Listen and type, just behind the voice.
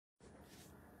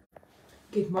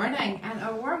Good morning and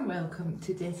a warm welcome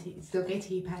to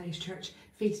Dalgety Parish Church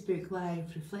Facebook Live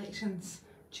Reflections,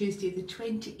 Tuesday the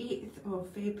 28th of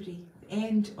February, the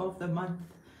end of the month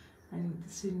and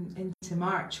soon into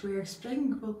March, where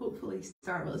spring will hopefully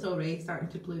start. Well, it's already starting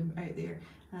to bloom out there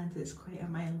and it's quite a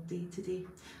mild day today.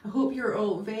 I hope you're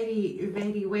all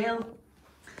very well.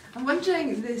 I'm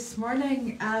wondering this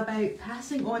morning about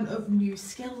passing on of new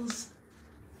skills.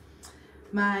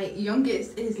 My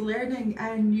youngest is learning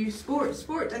a new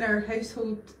sport in our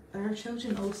household. Our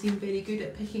children all seem very good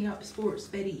at picking up sports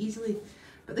very easily,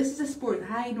 but this is a sport that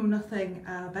I know nothing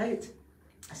about.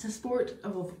 It's a sport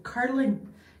of curling.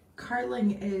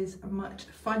 Curling is much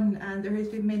fun and there has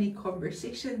been many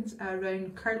conversations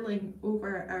around curling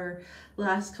over our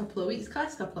last couple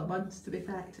of months to be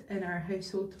fact, in our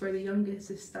household, where the youngest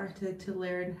has started to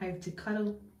learn how to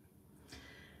curl.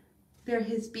 There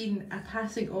has been a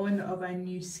passing on of a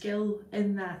new skill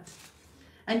in that.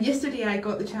 And yesterday I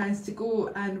got the chance to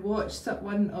go and watch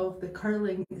one of the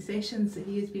curling sessions that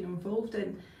he has been involved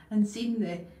in and seen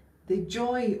the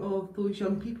joy of those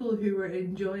young people who were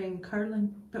enjoying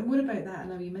curling. But more about that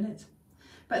in a wee minute.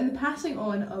 But in the passing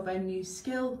on of a new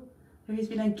skill, there has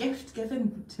been a gift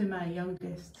given to my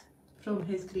youngest from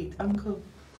his great uncle.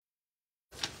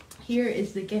 Here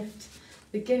is the gift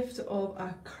of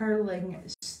a curling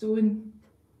stone.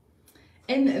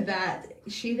 In that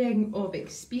sharing of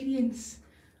experience,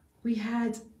 we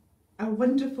had a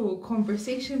wonderful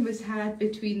conversation was had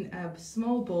between a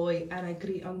small boy and a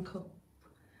great uncle,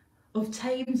 of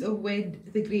times of when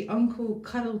the great uncle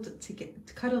curled,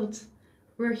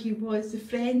 where he was, the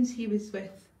friends he was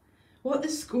with, what the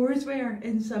scores were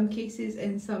in some cases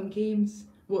in some games,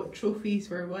 what trophies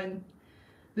were won,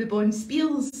 the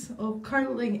bonspiels of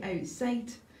curling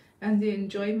outside and the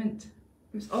enjoyment.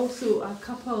 There's also a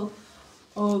couple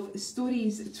of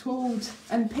stories told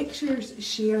and pictures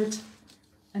shared,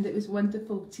 and it was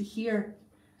wonderful to hear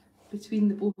between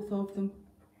the both of them.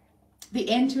 They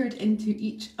entered into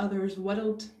each other's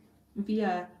world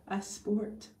via a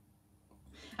sport,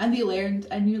 and they learned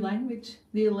a new language.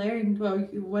 The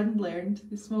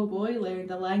small boy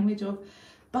learned a language of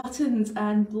buttons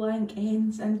and blank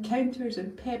ends and counters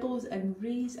and pebbles and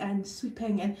raise and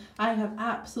sweeping, and I have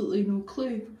absolutely no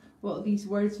clue what these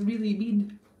words really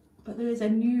mean, but there is a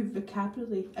new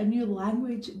vocabulary, a new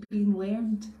language being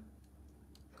learned.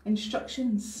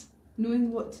 Instructions,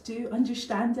 knowing what to do,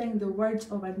 understanding the words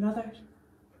of another.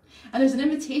 And there's an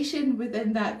invitation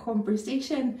within that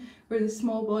conversation where the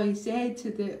small boy said to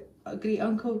the great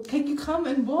uncle, "Can you come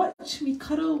and watch me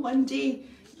curl one day?"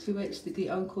 To which the great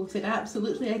uncle said,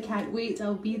 "Absolutely, I can't wait,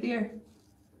 I'll be there."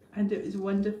 And it was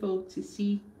wonderful to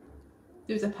see.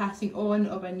 There was a passing on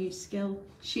of a new skill,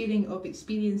 sharing of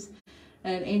experience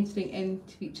and entering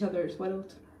into each other's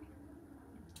world.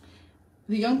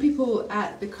 The young people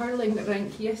at the curling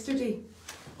rink yesterday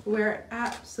were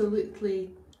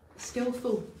absolutely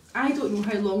skillful. I don't know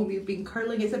how long they've been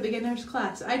curling. It's a beginner's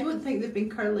class. I don't think they've been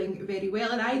curling very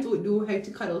well, and I don't know how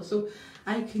to curl, so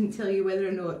I couldn't tell you whether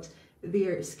or not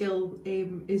their skill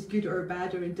is good or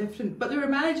bad or indifferent. But they were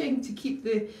managing to keep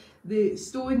the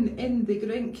stone in the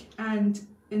rink and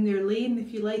in their lane,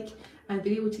 if you like, and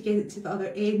being able to get it to the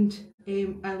other end.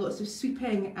 And lots of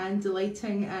sweeping and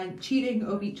delighting and cheering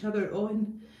of each other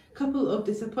on. A couple of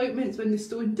disappointments when the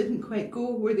stone didn't quite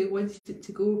go where they wanted it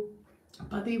to go,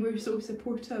 but they were so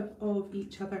supportive of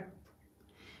each other.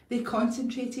 They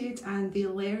concentrated and they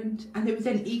learned, and there was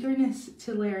an eagerness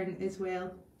to learn as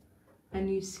well. A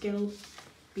new skill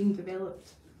being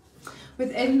developed.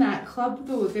 Within that club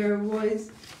though, there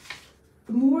was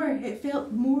more, it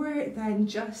felt more than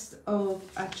just of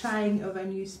a trying of a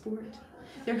new sport.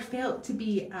 There felt to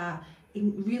be a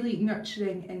really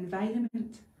nurturing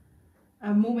environment,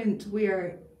 a moment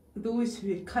where those who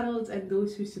had curled and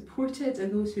those who supported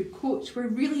and those who coached were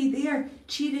really there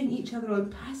cheering each other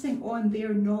on, passing on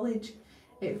their knowledge.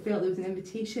 It felt there was an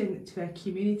invitation to a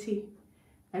community,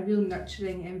 a real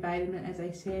nurturing environment, as I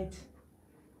said.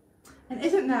 And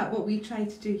isn't that what we try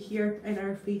to do here in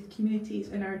our faith communities,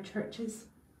 in our churches?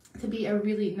 To be a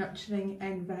really nurturing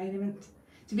environment,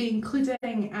 to be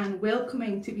including and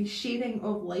welcoming, to be sharing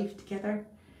of life together,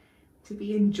 to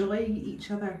be enjoying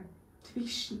each other,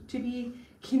 to be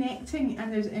connecting,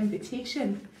 and there's an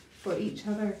invitation for each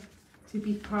other to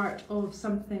be part of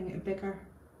something bigger.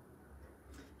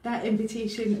 That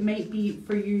invitation might be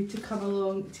for you to come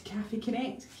along to Cafe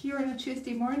Connect here on a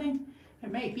Tuesday morning.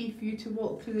 It might be for you to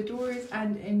walk through the doors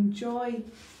and enjoy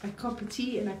a cup of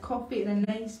tea and a coffee and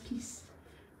a nice piece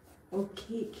of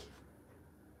cake.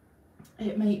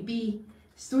 It might be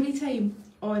story time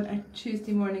on a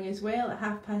Tuesday morning as well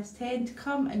at 10:30 to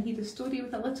come and hear a story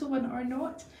with a little one or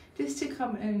not, just to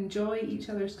come and enjoy each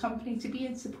other's company, to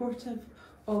be supportive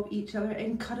of each other,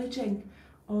 encouraging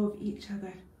of each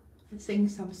other, to sing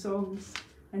some songs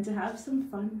and to have some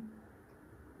fun.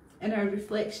 In our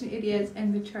reflection areas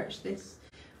in the church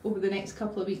over the next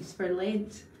couple of weeks for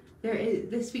Lent,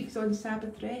 this week's on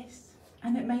Sabbath rest,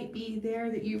 and it might be there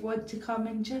that you want to come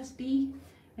and just be,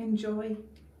 enjoy,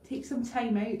 take some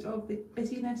time out of the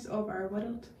busyness of our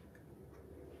world.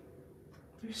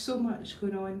 There's so much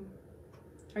going on.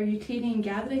 Our Ukrainian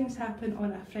gatherings happen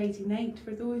on a Friday night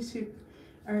for those who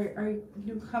are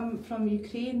come from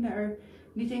Ukraine that are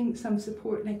needing some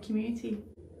support in a community,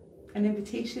 an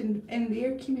invitation in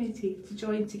their community to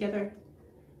join together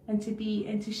and to be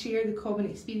and to share the common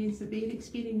experience that they're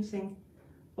experiencing.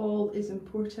 All is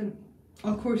important.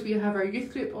 Of course, we have our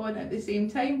youth group on at the same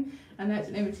time, and that's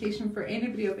an invitation for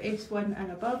anybody of S1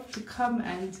 and above to come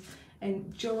and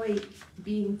enjoy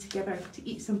being together, to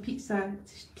eat some pizza,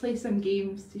 to play some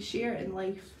games, to share in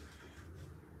life.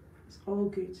 It's all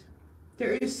good.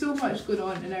 There is so much going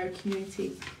on in our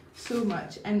community, so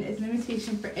much, and it's an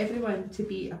invitation for everyone to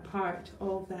be a part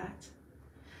of that.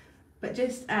 But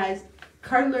just as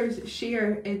curlers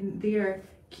share in their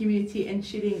community and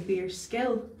sharing their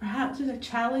skill, perhaps there's a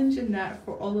challenge in that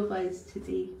for all of us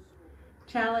today.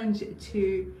 Challenge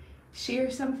to share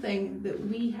something that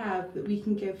we have that we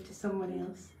can give to someone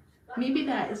else. Maybe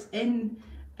that is in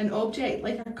an object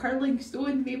like a curling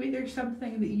stone. Maybe there's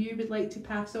something that you would like to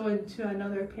pass on to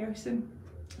another person,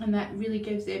 and that really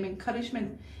gives them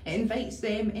encouragement. It invites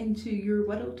them into your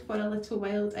world for a little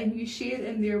while and you share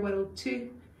in their world too.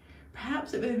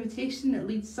 Perhaps it's an invitation that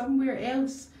leads somewhere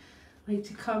else, like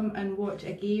to come and watch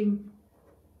a game,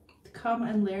 to come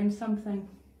and learn something.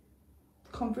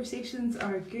 Conversations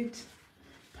are good.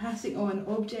 Passing on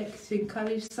objects to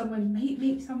encourage someone might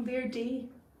make their day.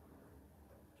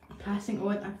 Passing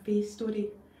on a faith story,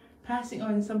 passing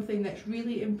on something that's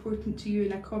really important to you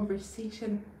in a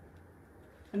conversation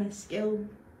and a skill.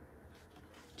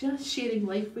 Just sharing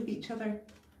life with each other.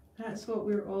 That's what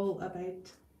we're all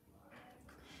about.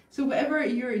 So whatever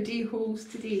your day holds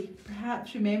today,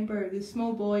 perhaps remember the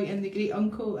small boy and the great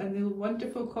uncle and the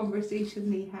wonderful conversation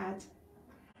they had.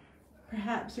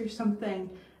 Perhaps there's something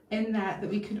in that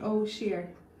we can all share,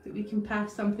 that we can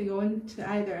pass something on to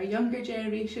either a younger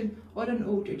generation or an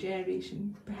older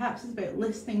generation. Perhaps it's about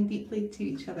listening deeply to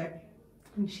each other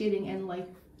and sharing in life.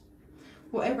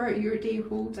 Whatever your day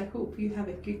holds, I hope you have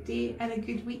a good day and a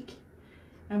good week,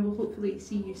 and we'll hopefully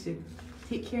see you soon.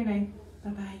 Take care now.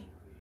 Bye bye.